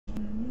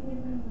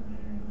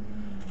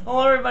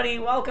Hello everybody,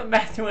 welcome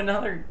back to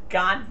another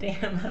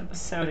goddamn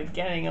episode of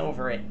Getting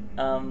Over It.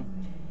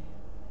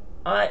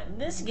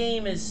 This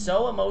game is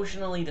so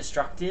emotionally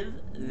destructive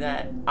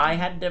that I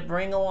had to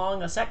bring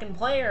along a second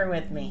player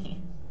with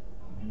me.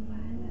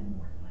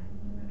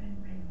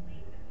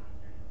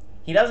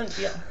 He doesn't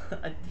feel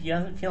he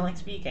doesn't feel like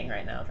speaking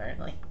right now,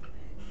 apparently.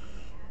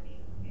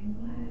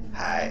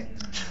 Hi.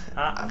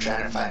 I'm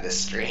trying to find this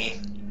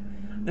stream.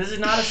 This is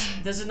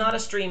not a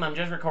stream, I'm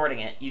just recording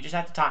it. You just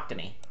have to talk to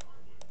me.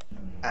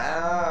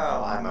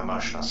 Oh, I'm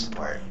emotional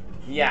support.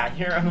 Yeah,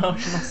 you're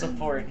emotional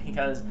support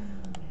because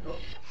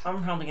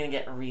I'm probably gonna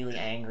get really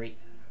angry.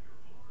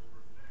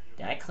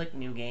 Did I click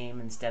new game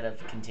instead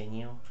of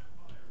continue?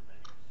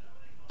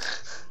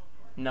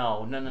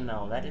 No,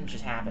 that didn't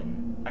just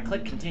happen. I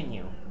clicked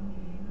continue.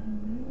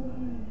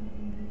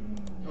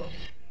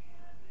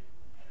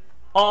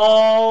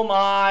 Oh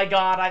my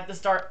god, I have to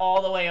start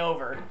all the way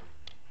over.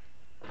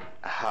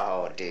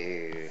 Oh,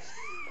 dude.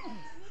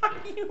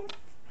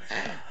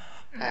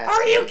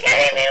 Are you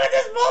kidding me with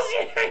this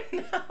bullshit right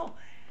now?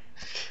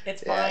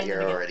 It's fine. Yeah,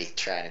 you're already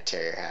trying to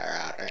tear your hair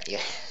out, aren't you?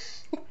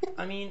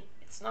 I mean,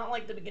 it's not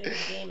like the beginning of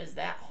the game is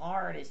that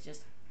hard. It's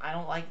just, I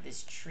don't like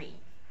this tree.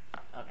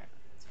 Okay,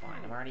 it's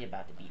fine. I'm already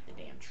about to beat the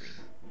damn tree.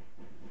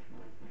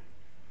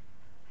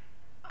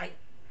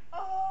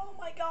 Oh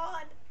my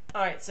god.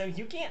 Alright, so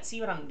you can't see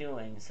what I'm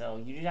doing,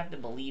 so you just have to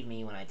believe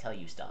me when I tell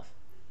you stuff.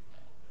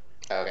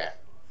 Okay.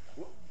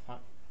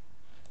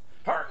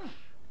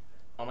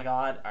 Oh my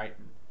god.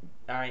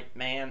 Alright,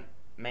 man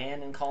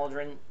and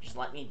Cauldron, just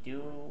let me do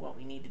what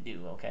we need to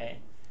do, okay?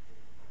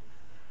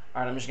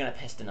 Alright, I'm just gonna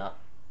piston up.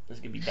 This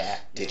is gonna be bad.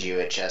 Did you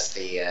adjust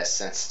the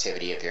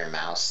sensitivity of your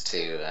mouse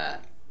to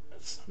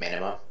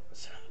minimum?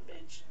 Son of a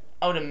bitch.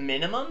 Oh, to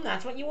minimum?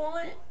 That's what you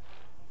want?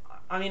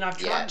 I mean, I've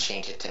tried. Yeah,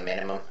 change it to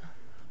minimum.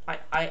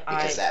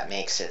 Because that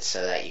makes it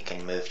so that you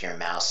can move your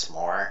mouse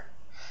more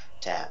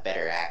to have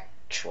better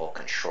actual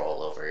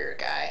control over your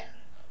guy.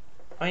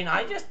 I mean,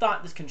 I just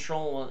thought this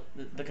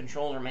the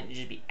controls are meant to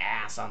just be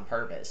ass on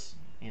purpose,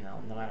 you know,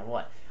 no matter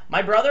what.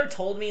 My brother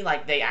told me,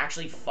 like, they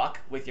actually fuck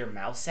with your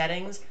mouse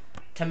settings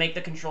to make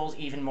the controls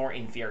even more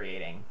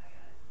infuriating.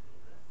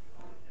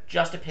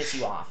 Just to piss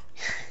you off.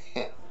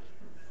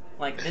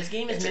 Like, this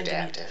game is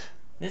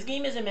this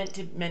game is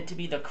meant to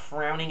be the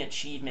crowning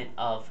achievement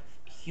of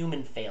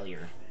human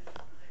failure.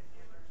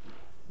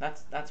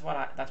 That's what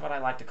I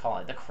like to call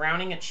it. The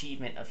crowning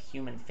achievement of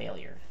human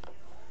failure.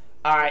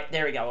 Alright,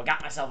 there we go. I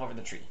got myself over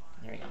the tree.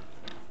 There we go.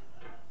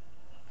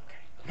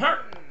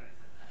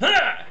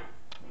 Okay.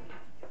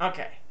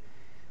 Okay.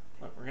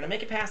 Look, we're gonna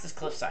make it past this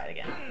cliffside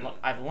again. Look,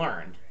 I've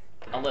learned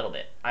a little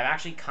bit. I've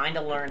actually kind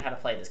of learned how to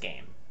play this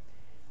game.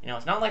 You know,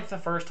 it's not like the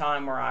first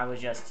time where I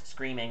was just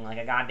screaming like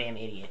a goddamn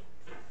idiot.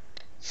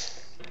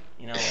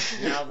 You know,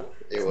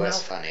 it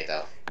was funny,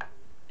 though.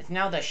 It's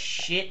now the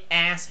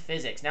shit-ass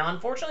physics. Now,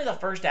 unfortunately, the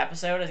first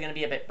episode is going to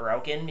be a bit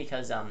broken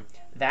because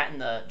that and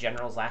the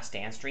General's Last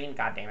Stand stream,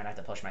 god damn it, I have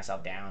to push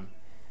myself down.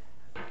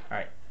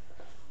 Alright.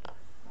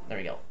 There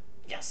we go.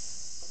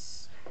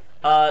 Yes!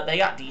 They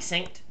got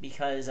desynced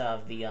because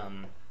of the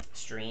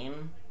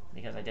stream,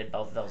 because I did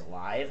both of those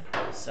live,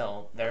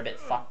 so they're a bit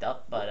fucked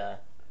up,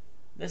 but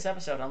this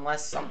episode,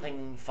 unless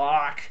something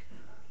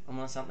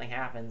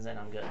happens, then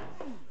I'm good.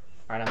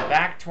 Alright, I'm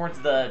back towards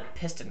the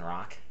piston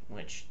rock,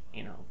 which,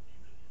 you know,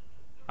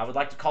 I would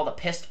like to call the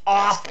pissed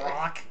off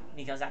rock,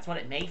 because that's what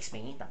it makes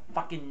me. The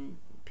fucking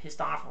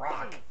pissed off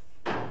rock.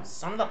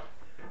 Son of the...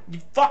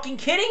 You fucking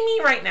kidding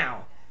me right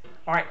now?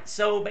 Alright,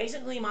 so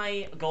basically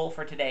my goal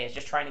for today is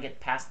just trying to get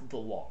past the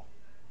wall.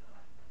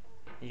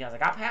 Because I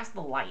got past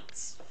the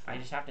lights. I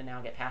just have to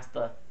now get past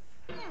the...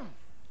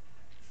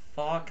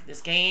 Fuck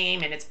this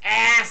game and its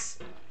ass!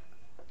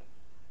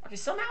 Okay,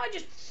 somehow I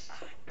just...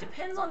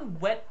 Depends on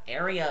what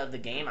area of the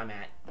game I'm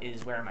at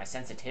is where my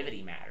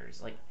sensitivity matters.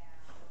 Like...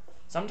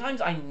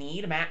 Sometimes I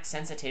need max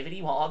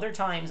sensitivity, while other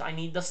times I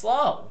need the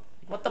slow.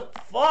 What the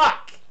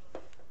fuck?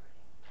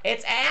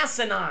 It's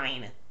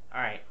asinine!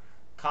 Alright.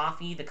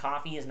 Coffee. The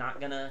coffee is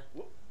not gonna...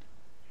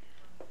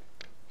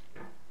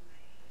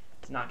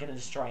 It's not gonna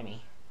destroy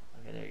me.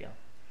 Okay, there you go.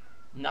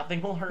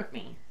 Nothing will hurt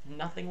me.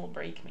 Nothing will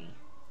break me.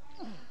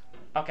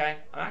 Okay.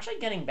 I'm actually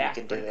getting back.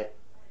 You can do it.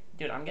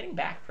 Dude, I'm getting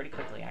back pretty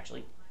quickly,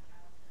 actually.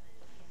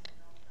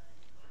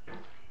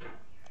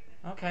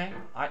 Okay.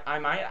 I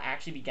might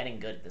actually be getting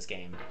good at this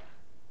game.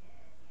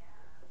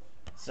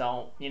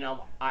 So, you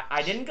know,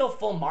 I didn't go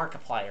full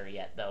Markiplier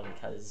yet, though,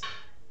 because,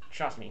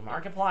 trust me,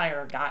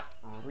 Markiplier got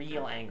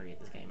real angry at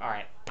this game.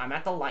 Alright, I'm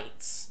at the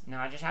lights.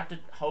 Now I just have to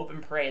hope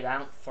and pray that I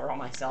don't throw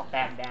myself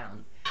back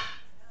down.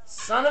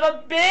 Son of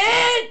a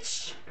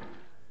bitch!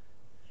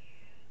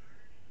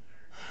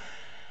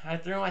 I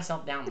threw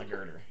myself down the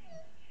girder.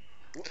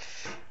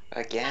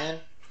 Again?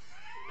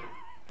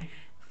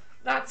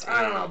 That's,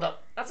 I don't know,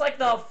 that's like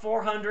the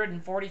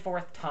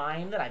 444th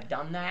time that I've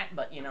done that,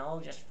 but, you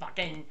know, just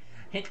fucking...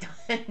 It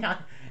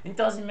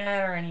doesn't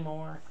matter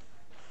anymore.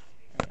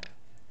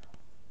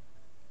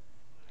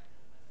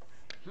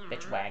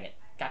 Bitch wag it.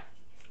 God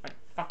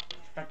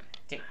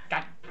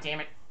damn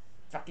it.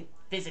 Fucking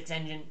physics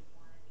engine.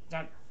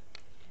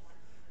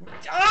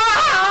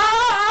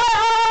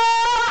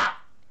 Ah!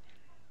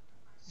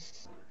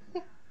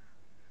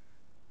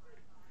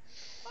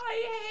 I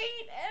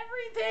hate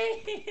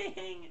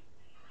everything!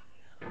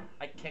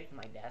 I kicked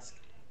my desk.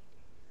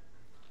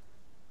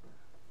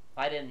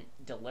 I didn't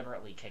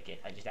deliberately kick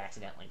it, I just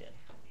accidentally did.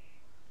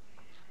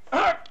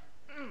 Okay,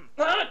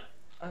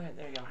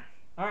 there you go.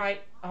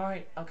 Alright,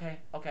 okay.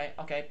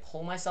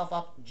 Pull myself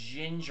up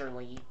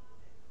gingerly.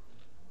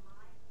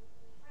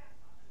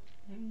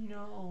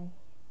 No.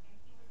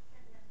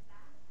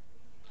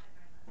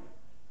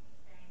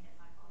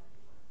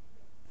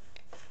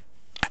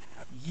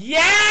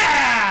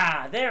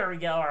 Yeah! There we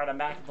go. Alright, I'm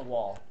back at the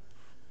wall.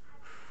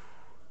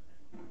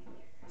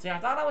 See, I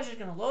thought I was just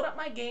going to load up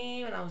my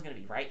game and I was going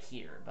to be right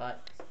here,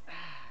 but...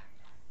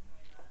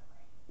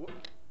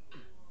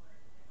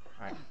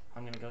 Alright,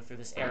 I'm going to go through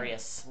this area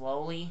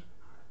slowly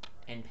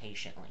and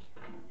patiently.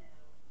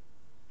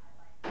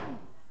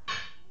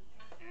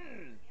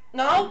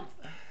 No!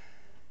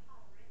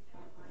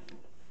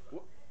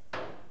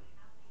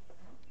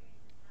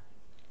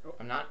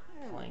 I'm not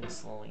playing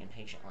slowly and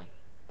patiently.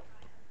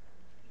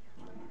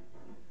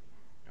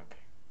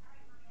 Okay.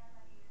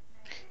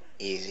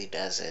 Easy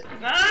does it.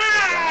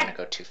 Ah! You don't want to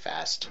go too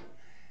fast.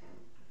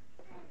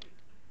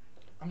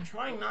 I'm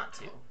trying not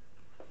to.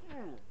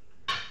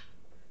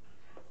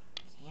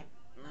 Can't.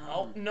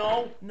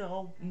 No.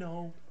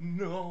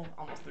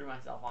 Almost threw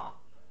myself off.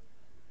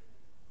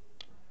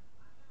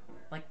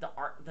 Like the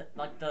art,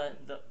 like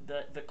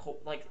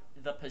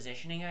the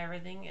positioning and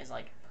everything is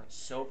like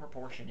so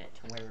proportionate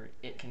to where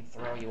it can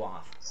throw you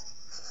off.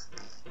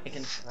 It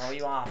can throw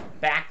you off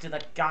back to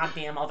the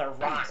goddamn other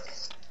rock,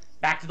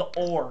 back to the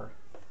ore.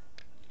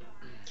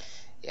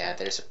 Yeah,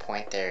 there's a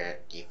point there.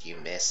 If you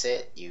miss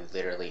it, you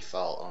literally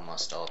fall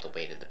almost all the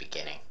way to the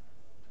beginning.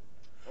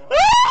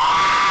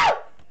 Ah!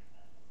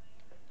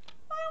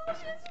 I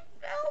almost just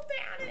fell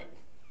down it.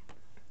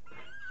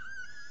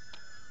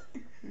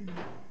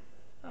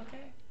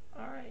 Okay,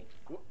 alright.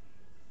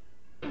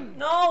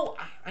 No!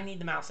 I need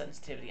the mouse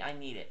sensitivity. I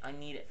need it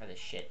for this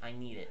shit. I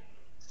need it.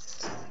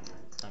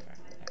 Okay.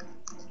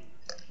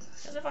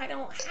 Because if I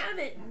don't have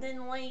it,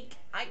 then, like,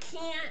 I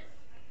can't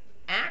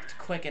act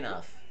quick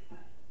enough.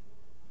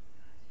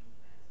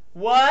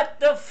 What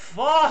the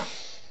fuck?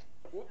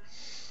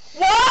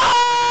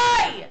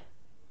 Why?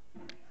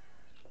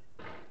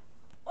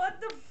 What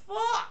the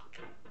fuck?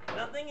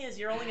 Nothing is,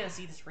 you're only gonna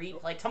see this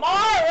replay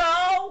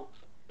tomorrow!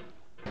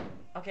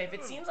 Okay, if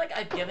it seems like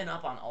I've given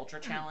up on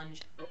Ultra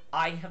Challenge,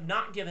 I have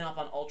not given up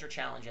on Ultra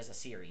Challenge as a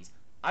series.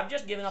 I've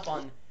just given up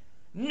on...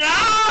 No!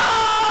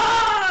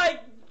 I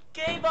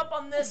gave up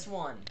on this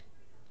one.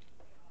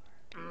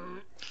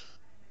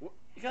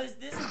 Because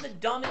this is the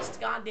dumbest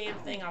goddamn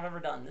thing I've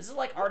ever done. This is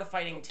like Art of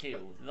Fighting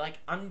 2. Like,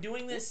 I'm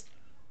doing this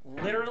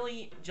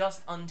literally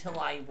just until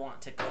I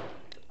want to...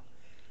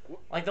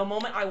 Like, the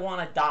moment I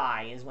want to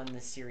die is when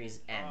this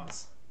series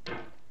ends.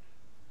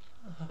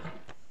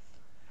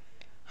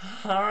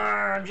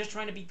 I'm just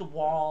trying to beat the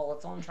wall.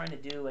 That's all I'm trying to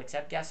do.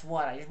 Except, guess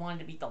what? I just wanted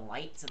to beat the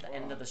lights at the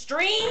end of the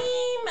stream!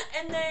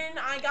 And then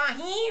I got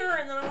here,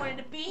 and then I wanted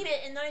to beat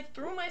it, and then I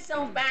threw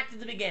myself back to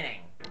the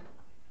beginning.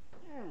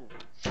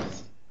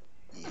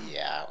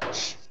 Yeah.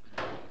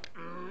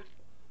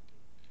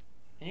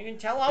 And you can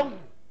tell how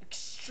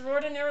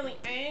extraordinarily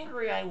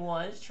angry I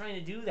was trying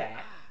to do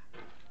that.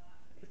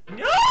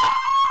 No!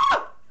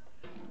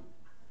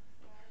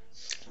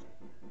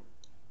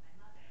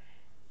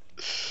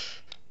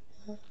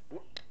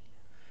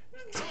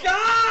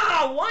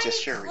 Ah, why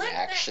just your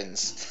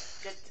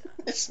reactions.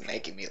 It's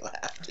making me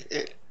laugh,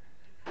 dude.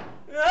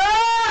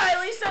 Ah,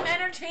 at least I'm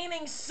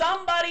entertaining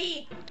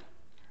somebody.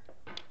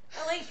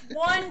 At least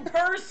one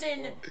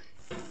person.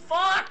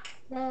 Fuck.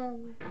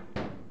 I'm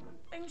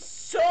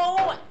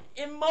so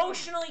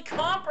emotionally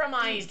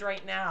compromised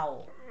right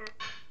now.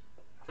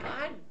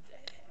 God.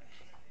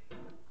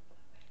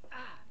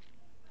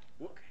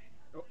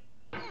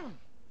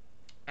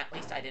 At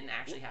least I didn't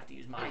actually have to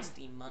use my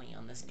Steam money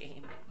on this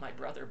game. My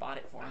brother bought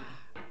it for me.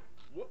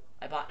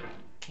 I bought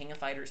King of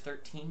Fighters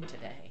 13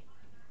 today.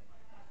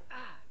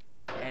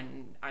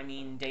 And, I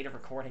mean, date of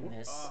recording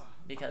this,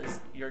 because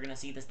you're gonna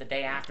see this the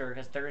day after,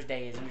 because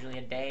Thursday is usually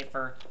a day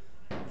for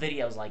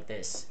videos like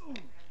this.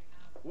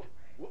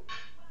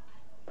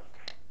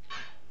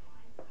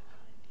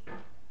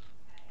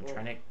 I'm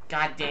trying to...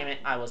 God damn it,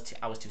 I was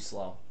too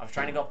slow. I was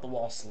trying to go up the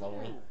wall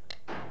slowly.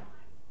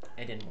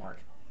 It didn't work.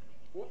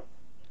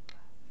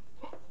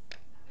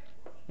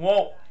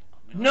 Whoa!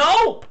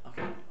 No!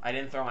 Okay, I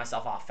didn't throw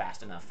myself off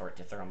fast enough for it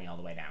to throw me all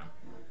the way down.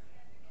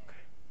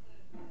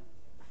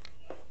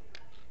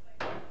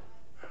 Okay.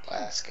 Well,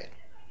 that's good.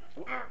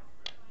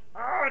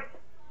 Alright,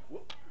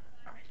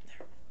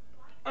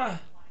 there.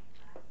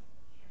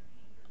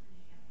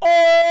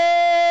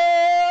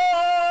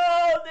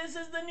 Oh! This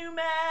is the new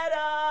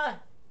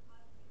meta!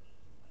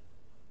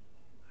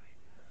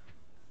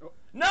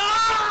 No!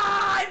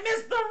 I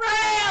missed the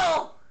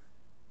rail!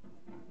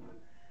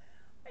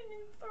 I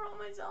didn't throw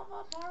myself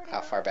up hard enough.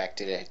 How far back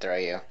did it throw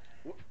you?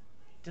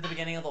 To the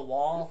beginning of the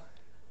wall.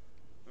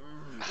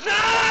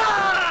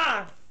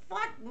 Nah!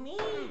 Fuck me!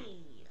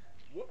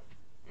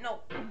 No.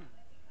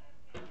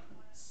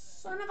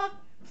 Son of a...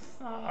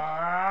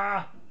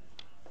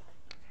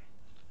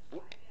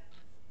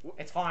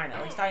 It's fine.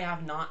 At least I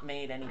have not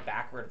made any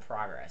backward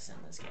progress in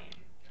this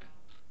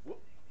game.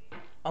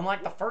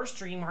 Unlike the first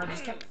stream where I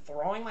just kept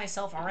throwing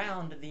myself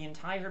around the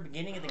entire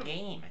beginning of the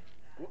game.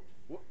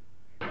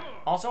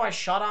 Also, I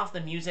shut off the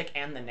music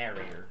and the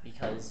narrator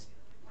because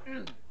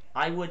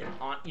I would...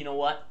 You know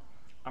what?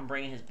 I'm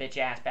bringing his bitch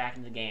ass back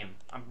into the game.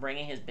 I'm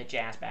bringing his bitch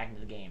ass back into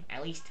the game.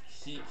 At least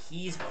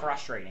he's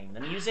frustrating.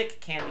 The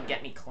music can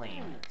get me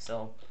claimed,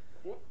 so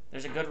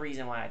there's a good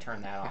reason why I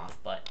turned that off,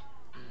 but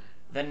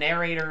the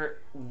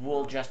narrator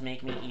will just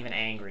make me even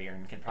angrier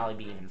and could probably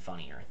be even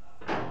funnier.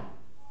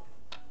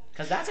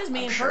 Because that's his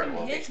main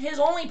purpose. His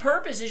only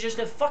purpose is just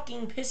to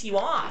fucking piss you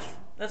off.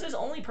 That's his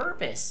only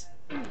purpose.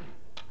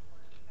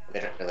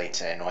 Literally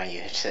to annoy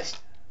you.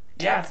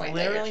 Yeah, it's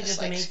literally just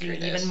to make you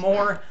even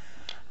more...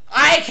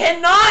 I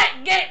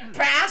cannot get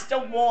past a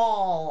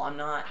wall! I'm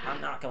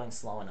not going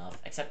slow enough.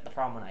 Except the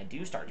problem when I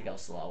do start to go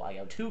slow, I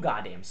go too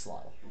goddamn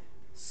slow.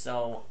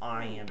 So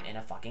I am in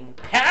a fucking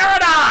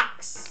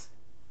paradox!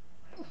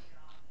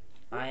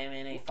 I am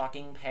in a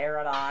fucking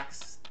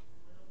paradox.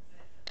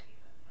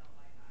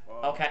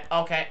 Okay.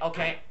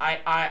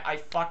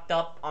 I fucked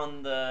up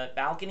on the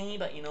balcony,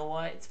 but you know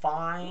what? It's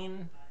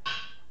fine.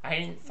 I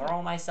didn't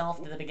throw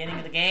myself to the beginning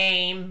of the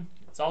game.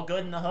 It's all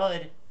good in the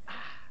hood.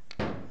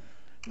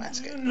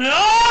 That's good. No!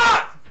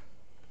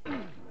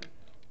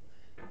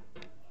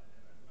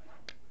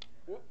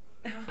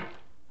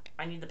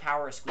 I need the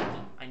power of Squeaky.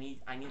 I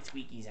need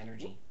Squeaky's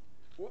energy.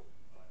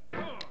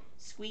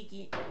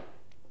 Squeaky,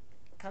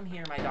 come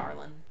here, my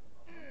darling.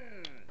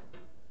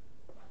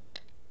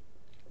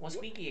 Was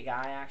Squeaky a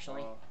guy,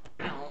 actually?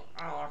 I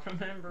don't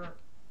remember.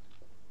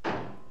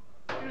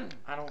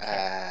 I don't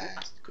care.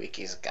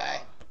 Squeaky's a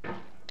guy.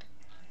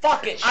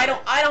 Fuck it! I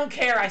don't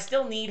care. I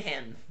still need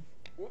him.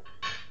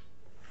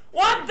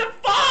 What the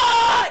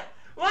fuck?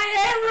 My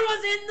hammer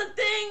was in the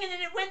thing, and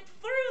then it went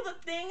through the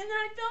thing, and then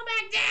I fell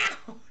back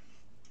down.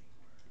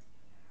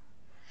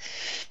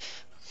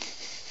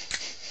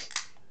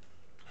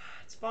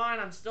 It's fine.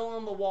 I'm still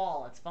on the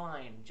wall. It's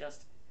fine.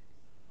 Just...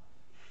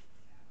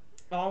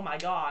 Oh my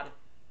god.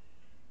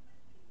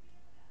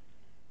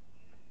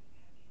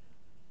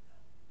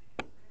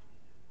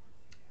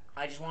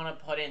 I just want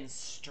to put in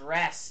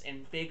stress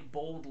in big,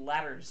 bold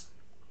letters.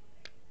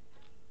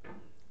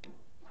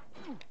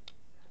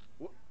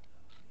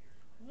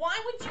 Why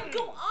would you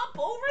go up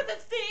over the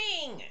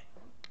thing?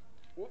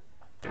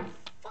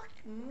 Fuck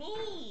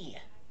me.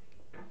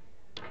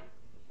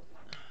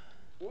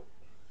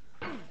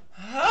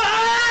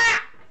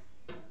 Ah!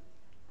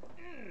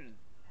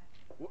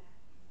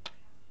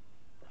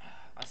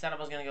 I said I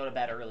was going to go to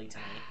bed early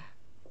tonight.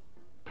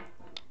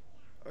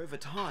 Over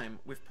time,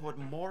 we've poured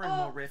more and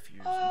more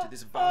refuse into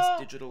this vast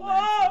digital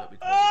landfill that we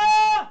call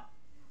the internet.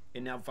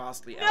 It now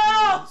vastly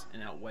outnumbers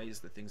and outweighs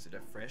the things that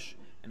are fresh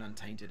and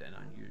untainted and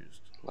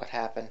unused. What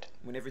happened?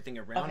 When everything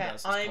around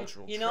us is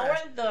cultural you know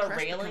trash, when the trash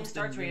railing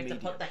starts where you have to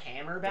medium, put the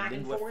hammer back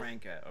and lingua forth?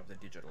 franca of the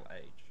digital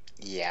age.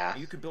 Yeah.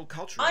 You can build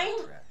culture I'm out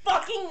of trash.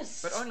 fucking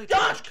But only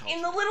trash stuck culture.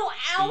 in the little Be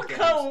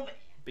alcove games,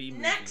 be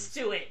next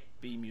movies, to it.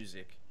 Be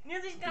music.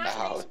 Near these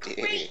goddamn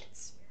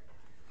crates.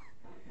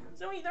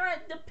 So either I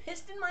have to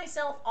piston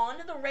myself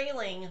onto the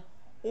railing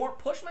or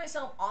push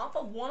myself off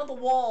of one of the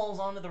walls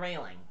onto the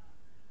railing.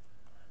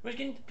 Which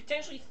can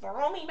potentially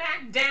throw me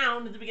back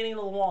down to the beginning of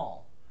the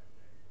wall.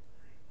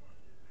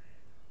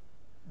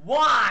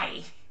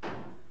 Why?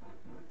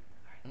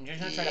 I'm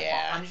just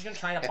gonna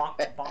try to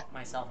bonk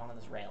myself onto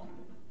this rail.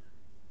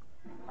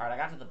 Alright, I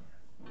got to the...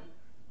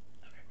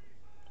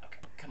 Okay,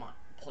 come on.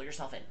 Pull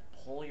yourself in.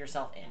 Pull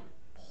yourself in.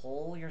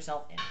 Pull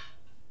yourself in.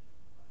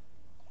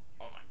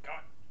 Oh my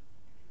god.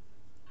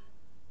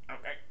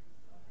 Okay.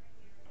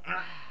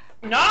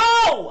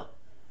 No!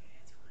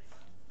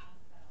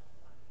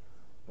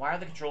 Why are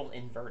the controls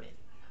inverted?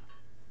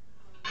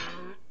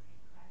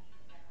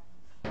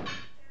 Alright,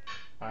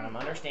 I'm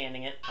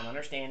understanding it. I'm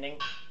understanding.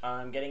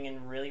 I'm getting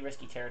in really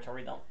risky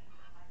territory, though.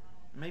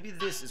 Maybe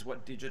this is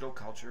what digital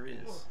culture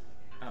is.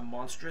 A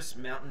monstrous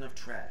mountain of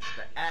trash,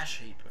 the ash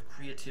heap of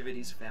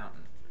creativity's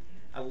fountain.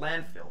 A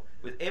landfill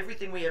with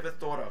everything we ever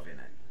thought of in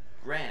it.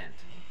 Grand,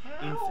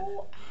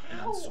 infinite, and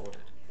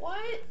unsorted.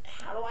 What?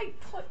 How do I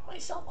put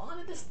myself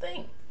onto this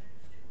thing?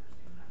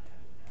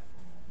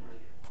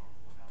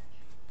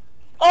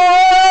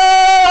 Oh!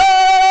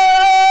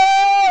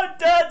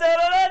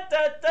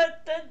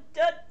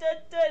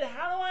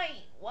 How do I...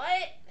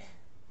 What?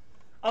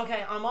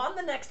 Okay, I'm on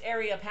the next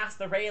area past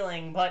the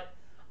railing, but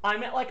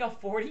I'm at like a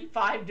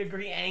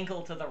 45-degree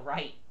angle to the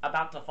right,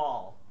 about to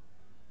fall.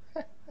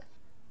 What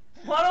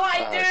do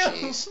I do?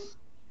 Geez.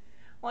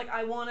 Like,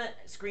 I want to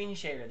screen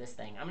share this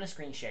thing. I'm going to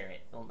screen share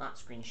it. Well, not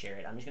screen share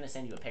it. I'm just going to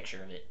send you a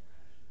picture of it.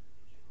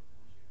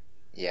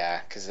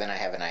 Yeah, because then I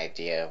have an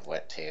idea of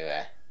what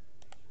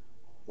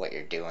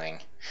you're doing.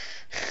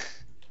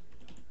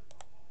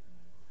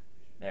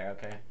 There,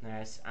 okay.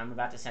 Nice. I'm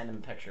about to send him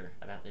a picture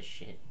about this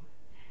shit.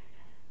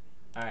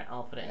 All right,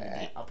 I'll put it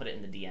in I'll put it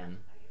in the DM.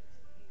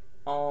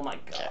 Oh my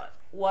god.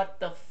 What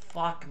the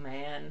fuck,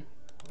 man?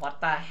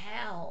 What the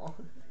hell?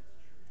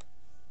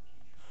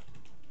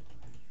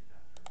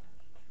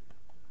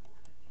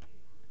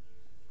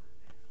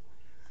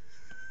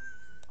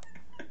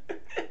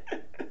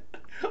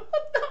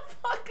 What the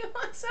fuck am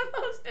I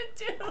supposed to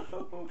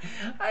do?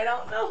 I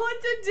don't know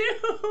what to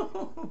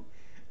do.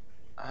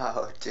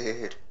 Oh,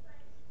 dude.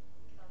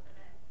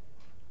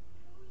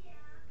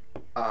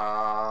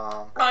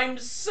 I'm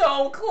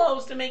so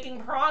close to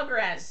making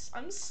progress.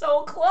 I'm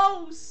so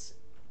close.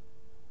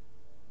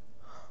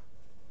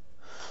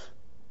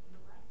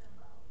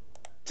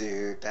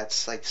 Dude,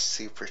 that's like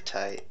super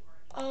tight.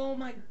 Oh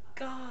my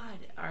god.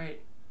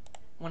 Alright.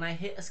 When I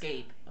hit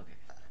escape. Okay.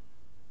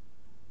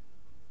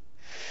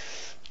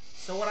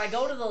 So when I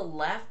go to the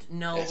left,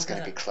 no. It's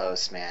gonna be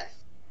close, man.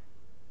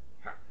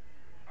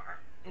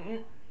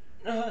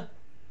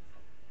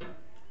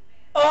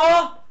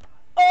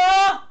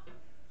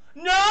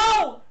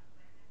 No!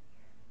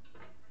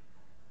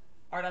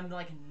 Alright, I'm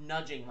like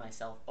nudging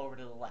myself over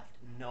to the left.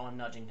 No, I'm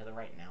nudging to the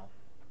right now.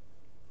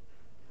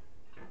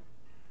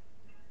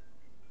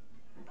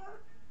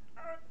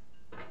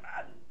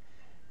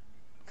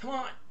 Come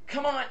on,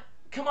 come on,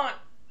 come on,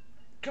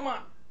 come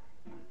on.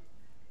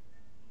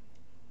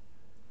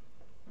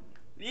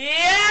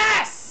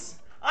 Yes!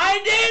 I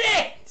did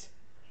it!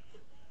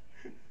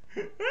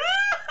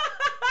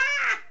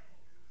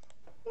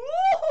 Woo!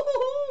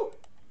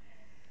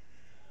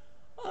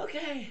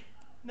 Okay,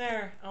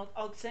 there.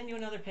 I'll send you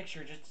another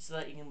picture just so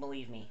that you can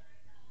believe me.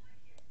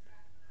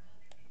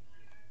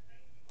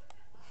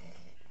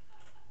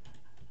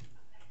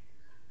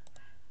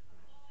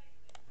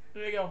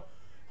 There you go.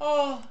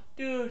 Oh,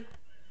 dude.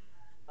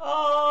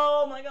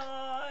 Oh my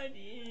god.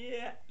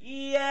 Yeah.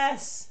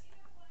 Yes.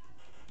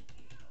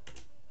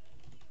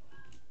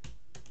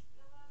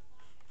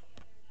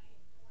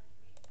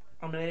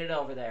 I made it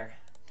over there.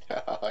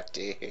 Oh,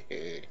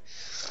 dude.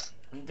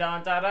 Da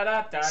da da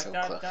da da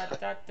da da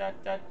da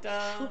da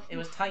da. It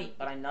was tight,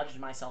 but I nudged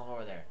myself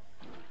over there.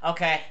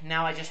 Okay,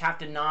 now I just have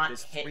to not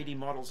There's 3D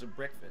models of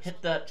breakfast.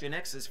 Hit the Gen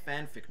X's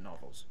fanfic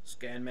novels,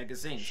 Scan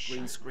magazines,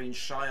 green screen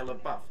Shia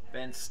LaBeouf,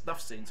 banned stuff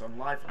scenes on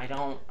live.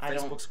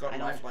 Facebook's got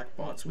lifelike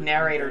bots with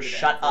narrator,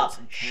 shut up.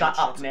 Shut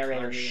up,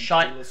 narrator.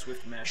 Shut up!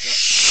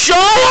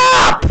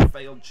 up!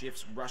 Failed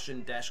GIFs,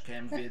 Russian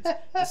dashcam vids,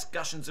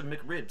 discussions of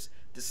McRibs,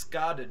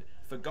 discarded,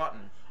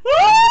 forgotten,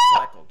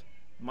 unrecycled,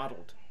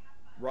 muddled,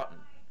 rotten.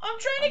 I'm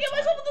trying to get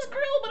myself with this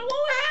grill, but it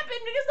won't happen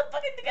because the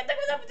fucking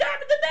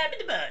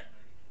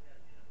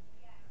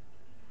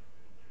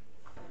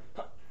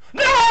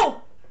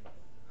No!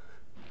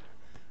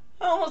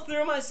 I almost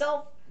threw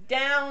myself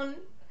down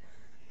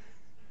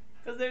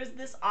because there's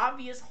this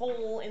obvious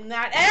hole in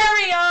that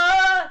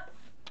area.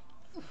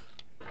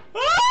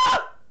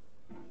 Ah!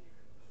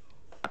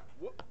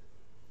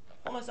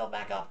 Pull myself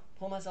back up.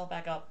 Pull myself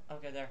back up.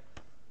 Okay, there.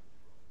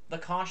 The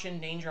caution,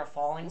 danger of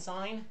falling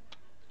sign.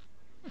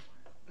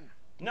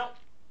 No.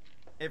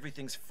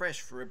 Everything's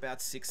fresh for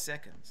about 6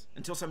 seconds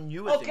until some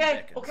newer thing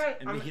beckons. Okay,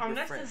 and we hit I'm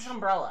next refresh. to this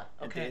umbrella.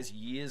 And Okay. there's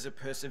years of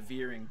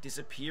persevering,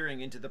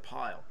 disappearing into the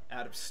pile,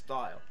 out of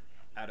style,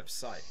 out of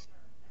sight.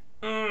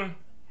 I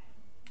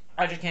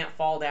just can't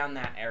fall down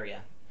that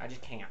area. I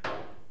just can't.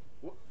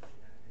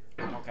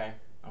 Okay,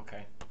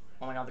 okay.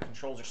 Oh my god, the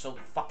controls are so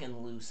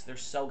fucking loose. They're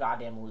so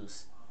goddamn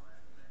loose.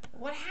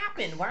 What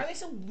happened? Why are they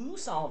so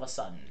loose all of a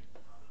sudden?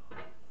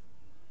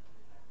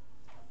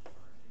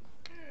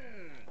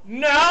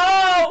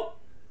 No!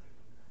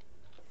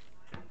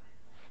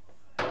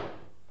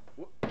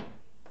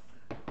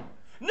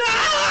 No!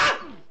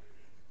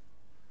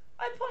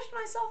 I pushed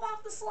myself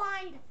off the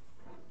slide.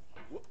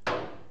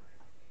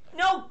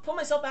 No! Put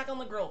myself back on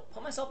the grill.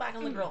 Put myself back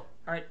on the grill.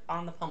 Alright,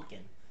 on the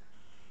pumpkin.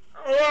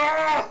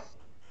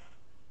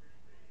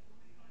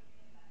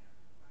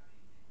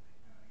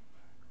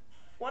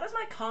 What has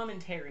my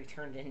commentary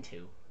turned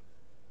into?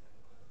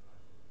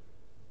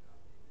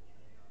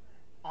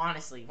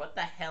 Honestly, what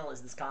the hell is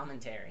this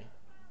commentary?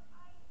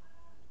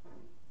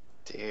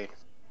 Dude.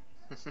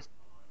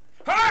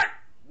 Hurt!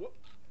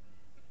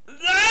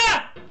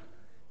 Ah!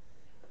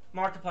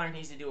 Markiplier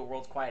needs to do a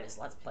world's quietest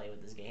let's play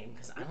with this game,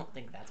 because I don't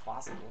think that's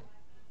possible.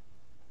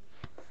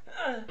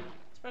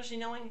 Especially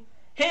knowing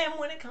him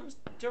when it comes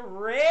to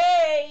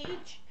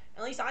rage.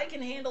 At least I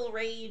can handle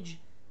rage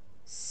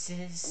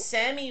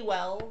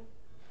semi-well.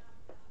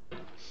 At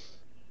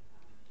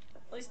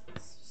least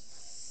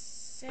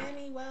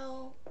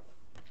semi-well.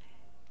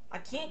 I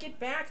can't get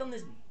back on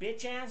this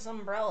bitch-ass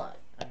umbrella.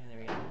 Okay,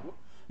 there we go.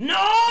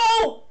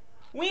 No!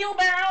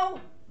 Wheelbarrow!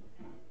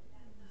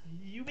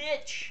 You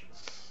bitch!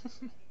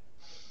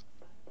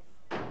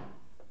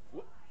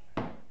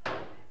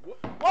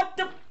 What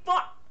the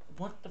fuck?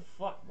 What the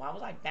fuck? Why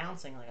was I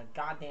bouncing like a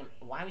goddamn...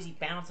 Why was he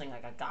bouncing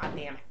like a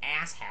goddamn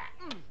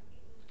asshat?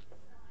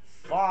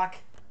 Fuck.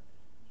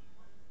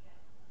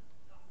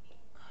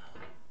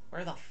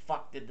 Where the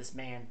fuck did this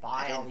man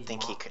buy all these I didn't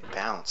think he could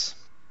bounce.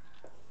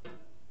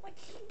 Well, Like,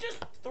 he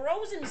just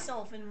throws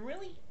himself in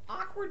really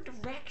awkward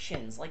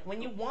directions. Like,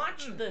 when you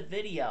watch the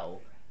video,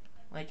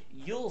 like,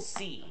 you'll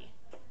see.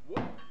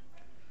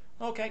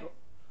 Okay.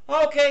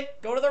 Okay,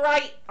 go to the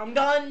right. I'm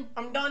done.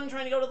 I'm done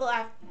trying to go to the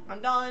left.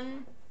 I'm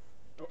done.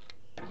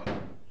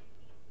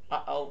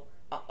 Uh-oh.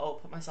 Uh-oh.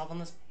 Put myself on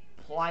this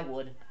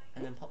plywood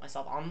and then put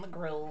myself on the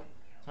grill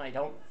so I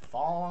don't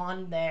fall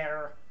on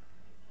there.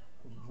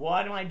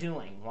 What am I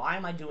doing? Why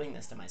am I doing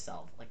this to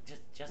myself? Like,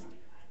 just...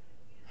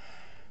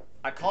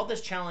 I called this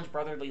challenge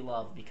Brotherly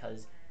Love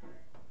because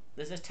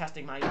this is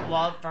testing my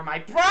love for my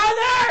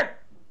brother!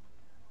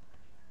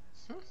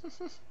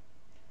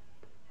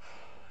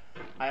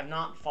 I have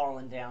not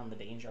fallen down the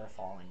danger of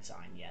falling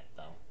sign yet,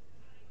 though.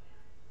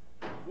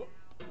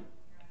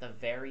 At the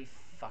very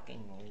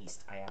fucking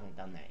least, I haven't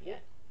done that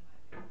yet.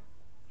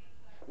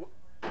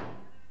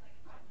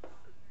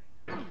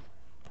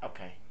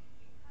 Okay.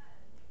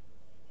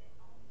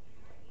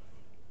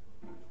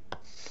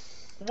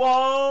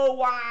 Whoa,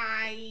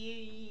 why?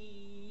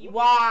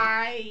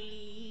 Why?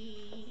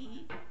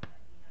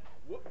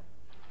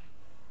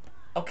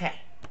 Okay,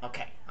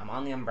 okay, I'm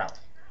on the umbrella.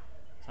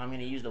 So I'm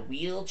gonna use the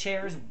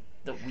wheelchairs,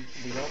 the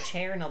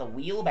wheelchair, no, the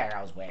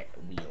wheelbarrow's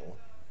wheel.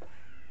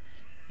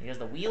 Because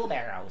the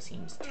wheelbarrow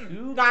seems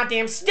too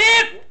goddamn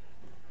stiff!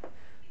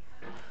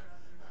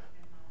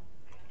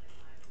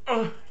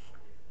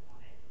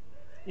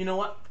 You know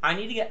what? I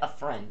need to get a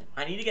friend.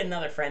 I need to get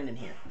another friend in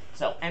here.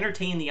 So,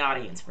 entertain the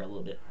audience for a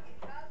little bit.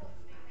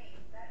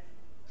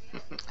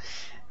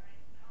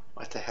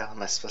 What the hell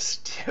am I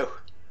supposed to do?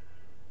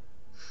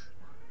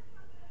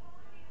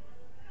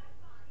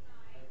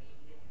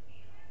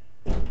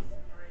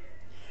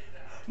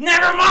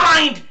 Never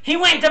mind! He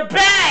went to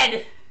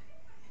bed!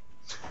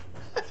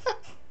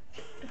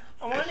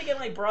 I wanted to get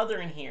my brother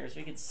in here so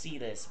we could see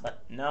this,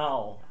 but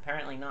no,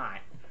 apparently not.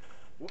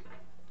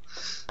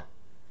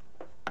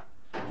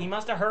 He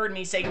must have heard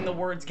me saying the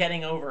words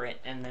 "getting over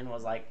it" and then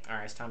was like,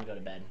 alright, it's time to go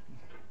to bed.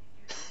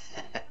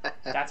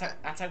 That's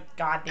how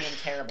goddamn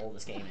terrible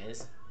this game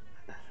is.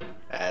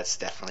 That's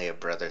definitely a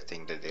brother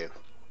thing to do.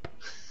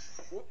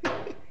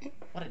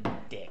 What a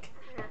dick.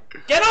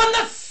 Get on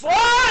the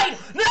slide!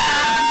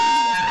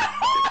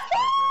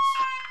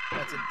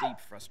 That's a deep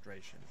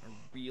frustration. A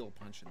real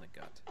punch in the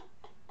gut.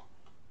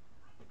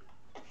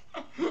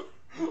 I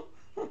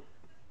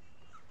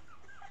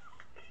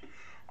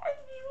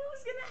knew it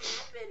was gonna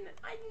happen.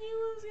 I knew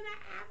it was gonna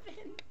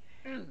happen.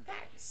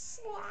 That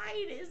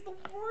slide is the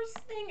worst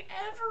thing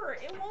ever.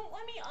 It won't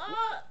let me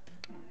up.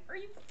 Are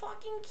you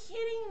fucking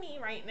kidding me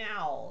right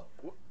now?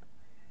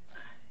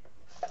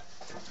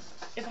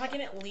 If I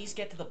can at least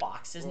get to the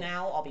boxes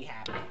now, I'll be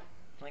happy.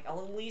 Like,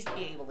 I'll at least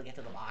be able to get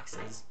to the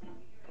boxes.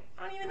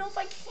 I don't even know if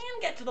I can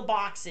get to the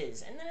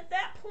boxes. And then at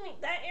that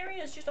point, that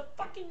area is just a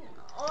fucking...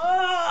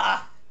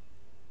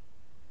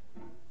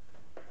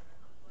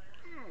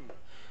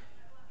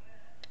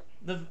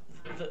 The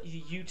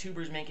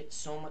YouTubers make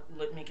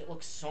it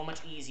look so much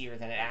easier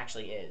than it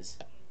actually is.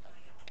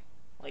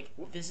 Like,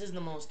 this is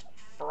the most...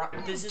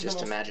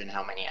 Just imagine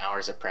how many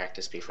hours of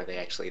practice before they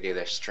actually do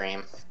their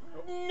stream.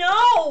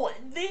 No!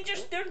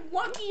 They're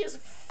lucky as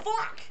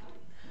fuck!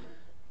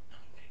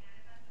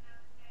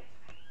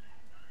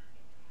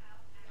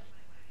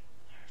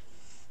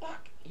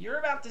 Fuck. You're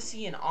about to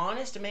see an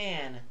honest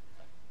man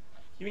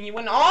giving you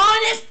an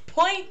honest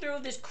playthrough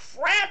of this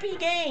crappy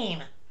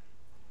game!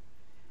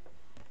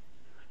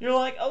 You're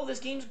like, oh, this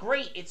game's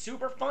great. It's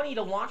super funny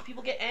to watch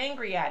people get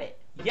angry at it.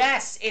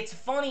 Yes, it's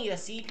funny to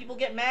see people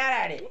get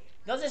mad at it.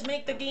 Does this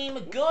make the game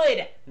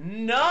good?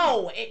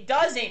 No, it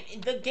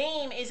doesn't. The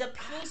game is a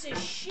piece of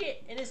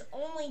shit. It is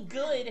only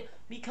good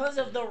because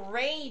of the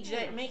rage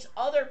that it makes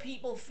other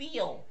people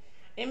feel.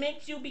 It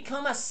makes you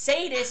become a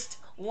sadist,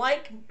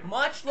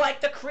 much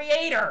like the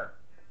creator.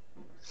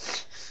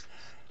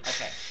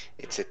 Okay.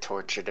 It's a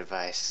torture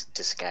device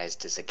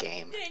disguised as a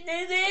game.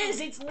 It is.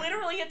 It's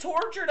literally a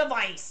torture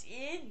device.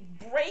 It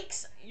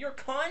breaks your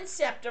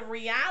concept of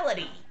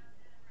reality.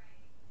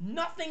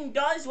 Nothing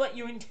does what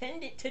you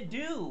intend it to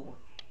do.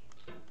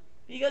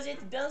 Because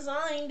it's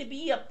designed to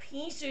be a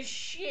piece of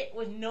shit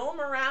with no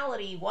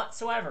morality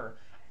whatsoever.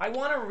 I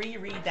want to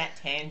reread that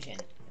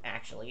tangent,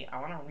 actually. I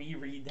want to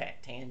reread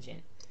that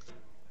tangent.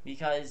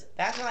 Because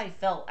that's what I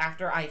felt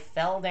after I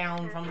fell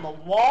down from the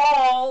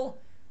wall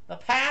the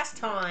past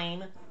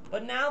time.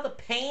 But now the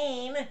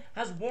pain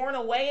has worn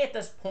away at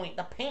this point.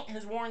 The paint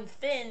has worn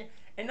thin.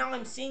 And now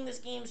I'm seeing this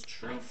game's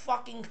true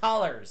fucking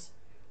colors.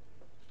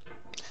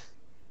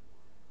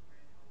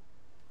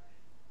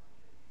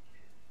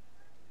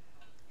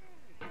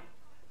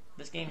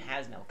 This game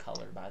has no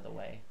color, by the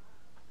way.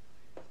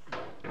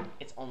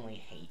 It's only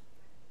hate.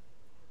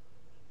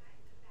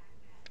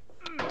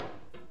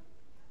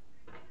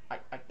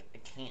 I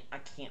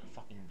can't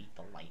fucking beat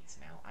the lights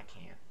now. I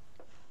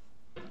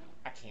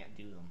can't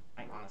do them.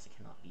 I honestly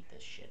cannot beat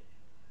this shit.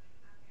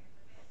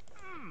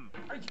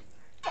 Are you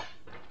fuck?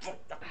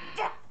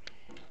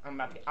 I'm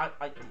about to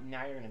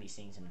now you're gonna be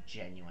seeing some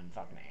genuine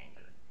fucking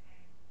anger.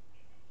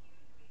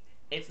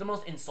 It's the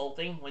most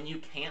insulting when you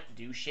can't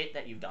do shit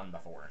that you've done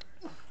before.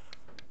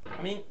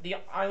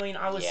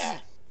 Yeah.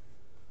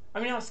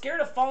 I was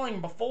scared of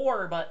falling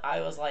before, but I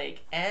was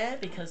like,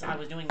 because I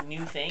was doing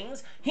new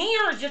things.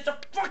 Here is just a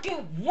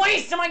fucking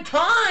waste of my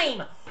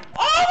time!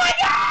 Oh my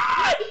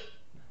god!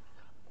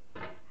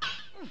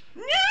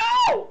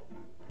 No!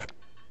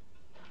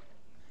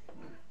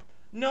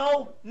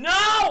 No!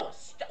 No!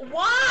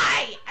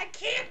 Why? I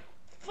can't.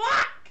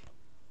 Fuck!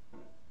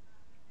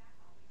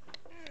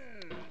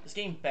 This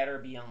game better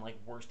be on, like,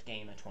 worst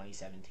game of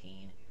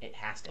 2017. It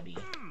has to be.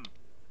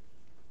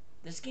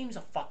 This game's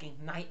a fucking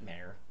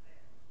nightmare.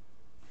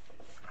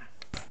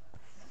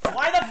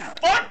 Why the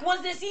fuck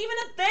was this even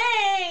a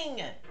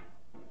thing?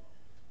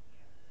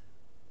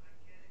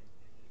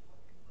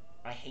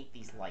 I hate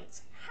these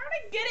lights. How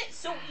did I get it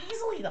so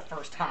easily the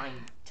first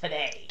time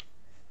today?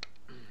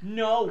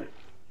 No!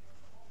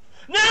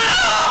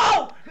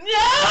 No!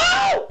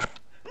 No!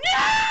 No!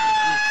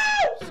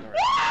 Sorry.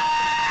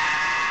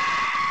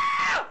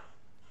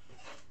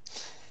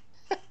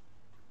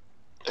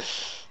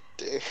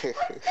 Dude. I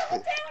fell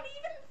down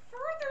even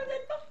further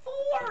than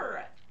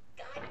before!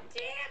 God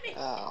damn it!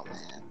 Oh,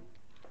 man.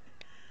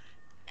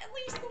 At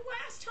least the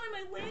last time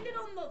I landed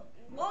on the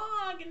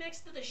log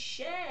next to the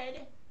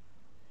shed.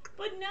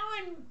 But now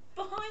I'm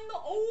behind the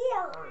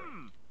ore!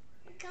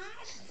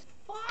 God,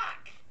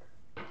 fuck!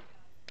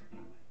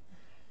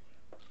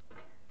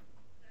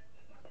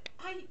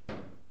 I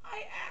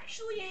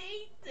actually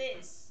hate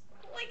this.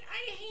 Like,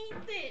 I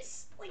hate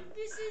this. Like,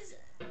 this is...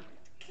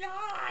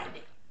 God.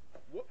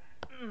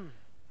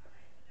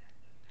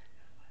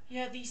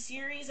 Yeah, these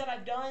series that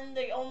I've done,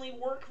 they only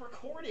work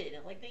recorded.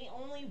 Like, they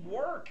only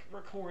work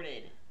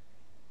recorded.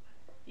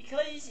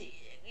 Because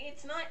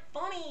it's not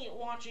funny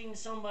watching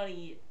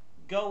somebody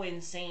go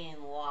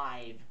insane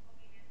live.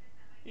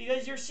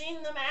 Because you're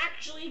seeing them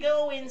actually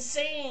go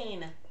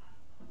insane.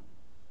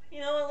 You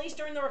know, at least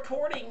during the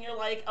recording, you're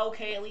like,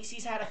 okay, at least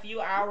he's had a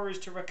few hours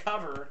to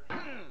recover.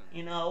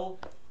 You know,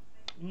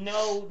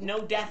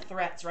 no death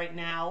threats right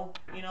now.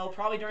 You know,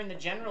 probably during the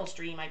general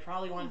stream, I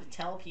probably wanted to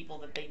tell people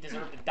that they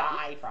deserve to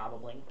die,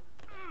 probably.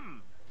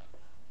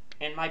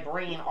 And my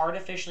brain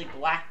artificially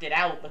blacked it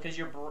out because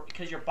your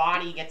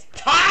body gets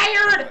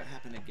tired. What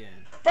happened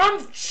again?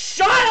 From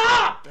shut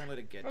up. Don't let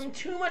it get From to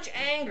too much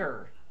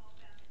anger.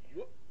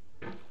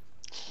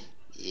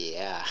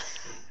 Yeah.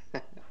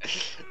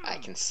 I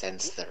can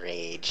sense the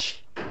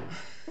rage.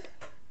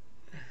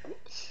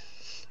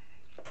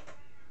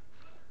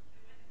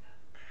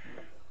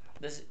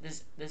 This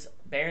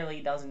barely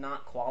does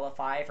not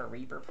qualify for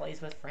Reaper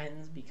Plays with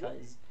Friends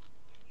because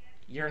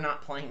you're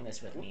not playing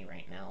this with me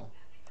right now.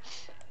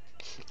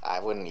 I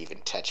wouldn't even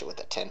touch it with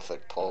a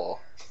 10-foot pole.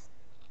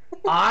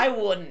 I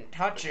wouldn't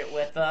touch it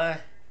with a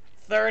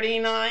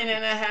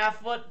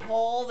 39.5-foot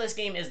pole. This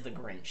game is the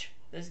Grinch.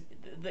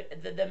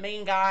 The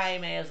main guy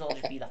may as well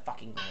just be the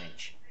fucking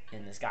Grinch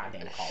in this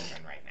goddamn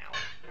cauldron right now.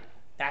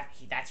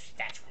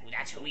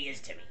 That's who he is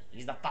to me.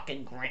 He's the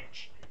fucking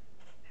Grinch.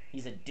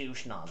 He's a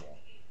douche nozzle.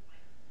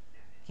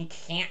 He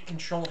can't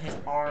control his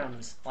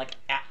arms, like,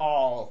 at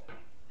all.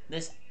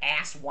 This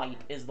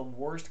asswipe is the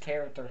worst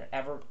character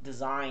ever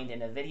designed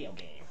in a video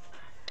game.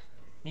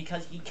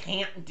 Because he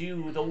can't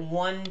do the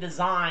one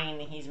design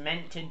he's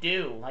meant to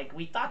do. Like,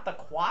 we thought the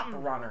Quap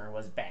Runner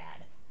was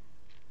bad.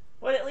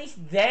 But at least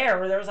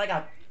there's like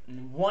a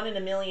 1 in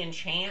a million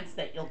chance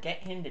that you'll get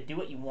him to do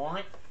what you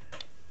want.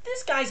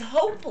 This guy's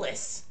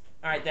hopeless.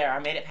 Alright, there, I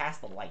made it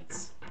past the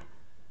lights.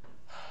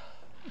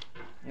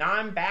 Now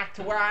I'm back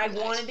to where I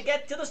wanted to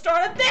get to the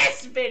start of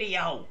this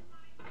video.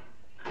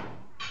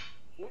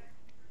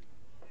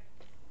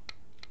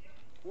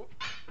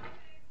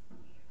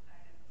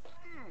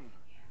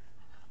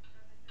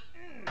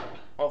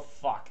 Oh,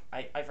 fuck.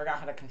 I forgot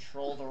how to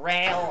control the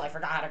rail. I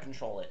forgot how to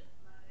control it.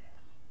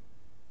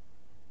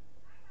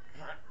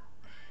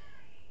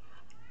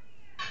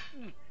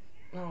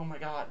 Oh, my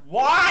God.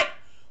 Why?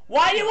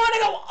 Why do you want to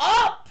go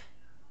up?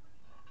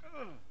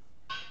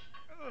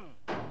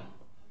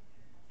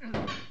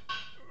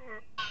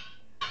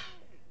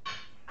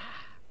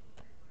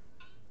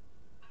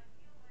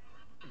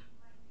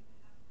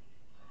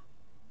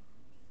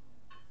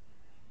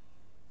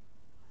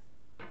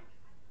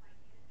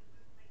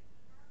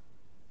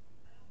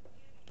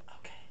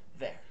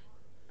 There.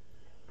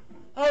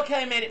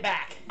 Okay, made it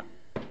back.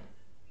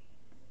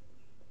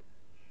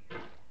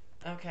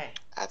 Okay.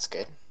 That's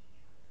good.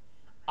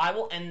 I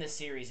will end this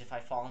series if I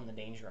fall in the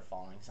danger of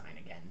falling sign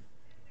again.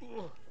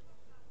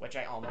 Which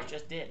I almost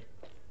just did.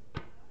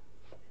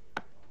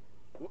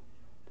 In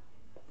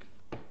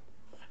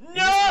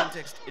No! this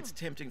context, it's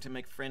tempting to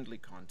make friendly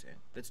content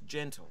that's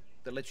gentle,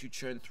 that lets you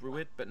churn through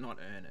it but not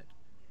earn it.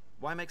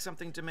 Why make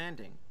something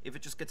demanding if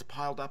it just gets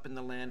piled up in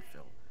the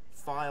landfill,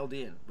 filed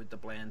in with the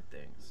bland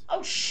things?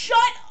 Oh, shut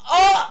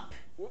up!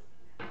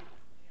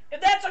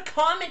 If that's a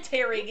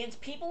commentary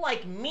against people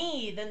like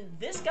me, then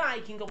this guy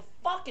can go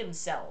fuck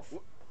himself.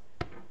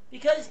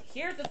 Because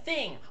here's the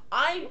thing,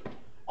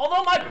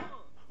 although my...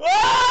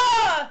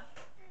 Ah!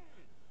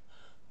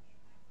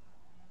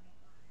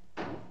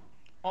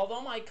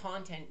 Although my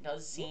content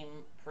does seem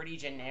pretty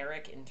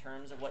generic in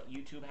terms of what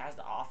YouTube has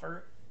to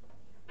offer,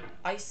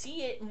 I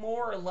see it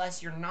more or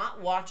less. You're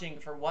not watching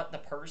for what the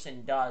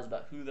person does,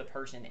 but who the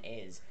person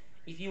is.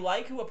 If you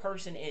like who a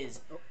person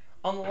is,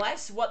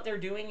 unless what they're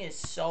doing is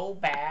so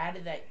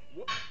bad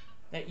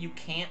that you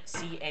can't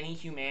see any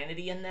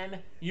humanity in them,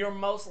 you're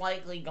most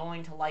likely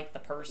going to like the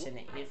person.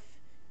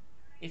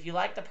 If you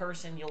like the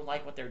person, you'll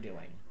like what they're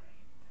doing.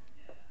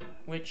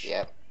 Which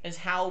is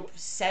how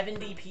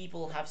 70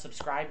 people have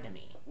subscribed to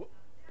me.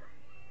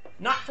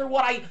 Not for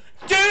what I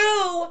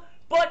do,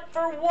 but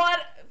for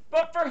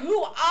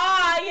who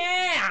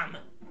I am.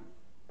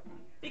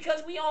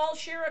 Because we all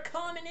share a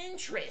common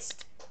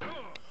interest. I'm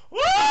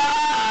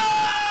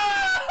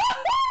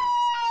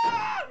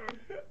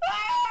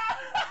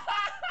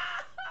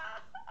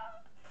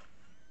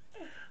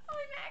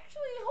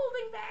actually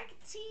holding back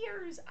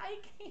tears. I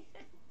can't.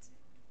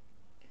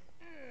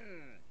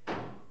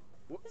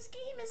 This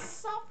game is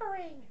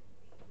suffering.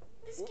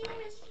 This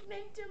game is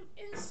meant to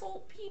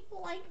insult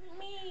people like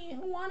me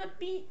who want to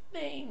beat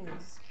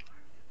things.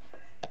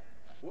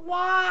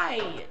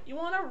 Why? You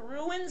want to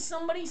ruin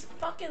somebody's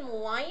fucking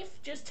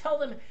life? Just tell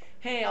them,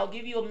 hey, I'll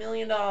give you $1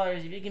 million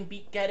if you can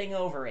beat getting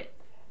over it.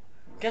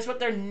 Guess what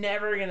they're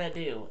never gonna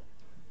do?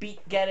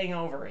 Beat getting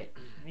over it.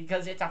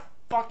 Because it's a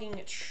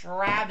fucking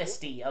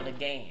travesty of a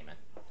game.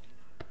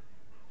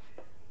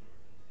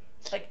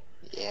 Like,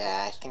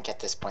 yeah, I think at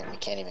this point we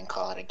can't even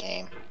call it a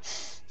game.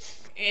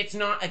 It's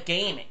not a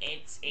game.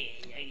 It's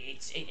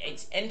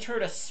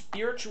entered a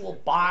spiritual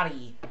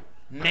body.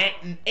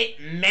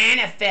 It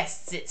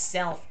manifests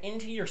itself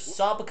into your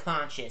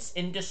subconscious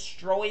and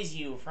destroys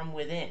you from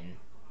within.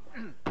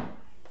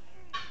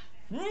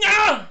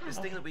 No! This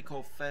thing that we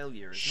call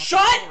failure is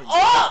Shut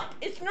up!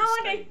 It's not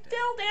like I dead.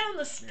 fell down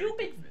the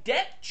stupid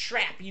death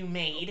trap you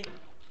made,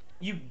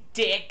 you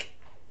dick.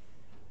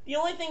 The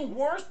only thing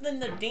worse than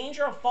the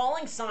danger of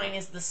falling sign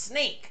is the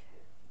snake.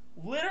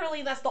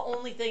 Literally, that's the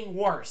only thing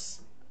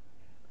worse.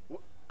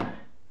 Oh,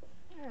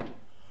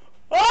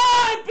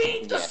 I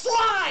beat the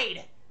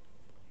slide!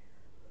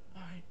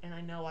 Alright, and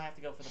I know I have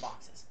to go for the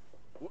boxes.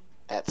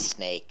 That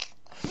snake.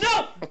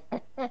 No!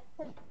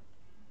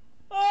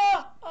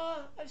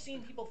 I've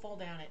seen people fall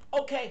down it.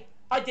 Okay,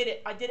 I did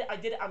it. I'm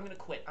gonna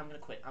quit. There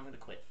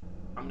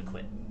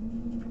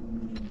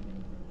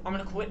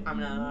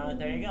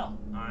you go.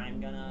 I'm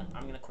gonna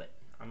quit.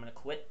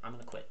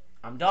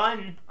 I'm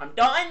done.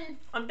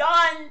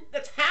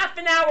 That's half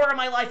an hour of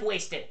my life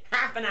wasted.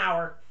 Half an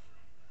hour.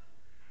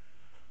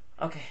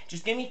 Okay,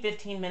 just give me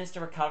 15 minutes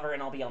to recover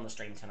and I'll be on the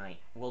stream tonight.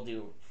 We'll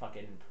do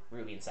fucking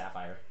Ruby and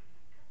Sapphire.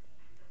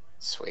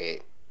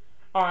 Sweet.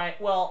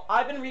 Alright, well,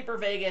 I've been Reaper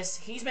Vegas.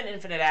 He's been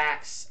Infinite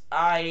Axe.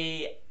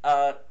 I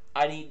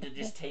need to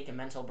just take a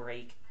mental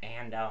break,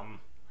 and,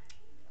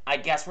 I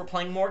guess we're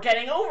playing more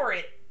Getting Over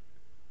It.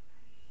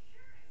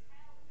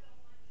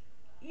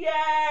 Yay!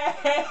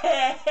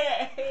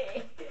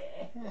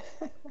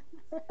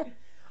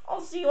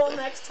 I'll see you all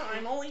next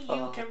time. Only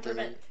you can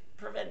prevent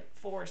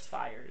forest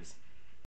fires.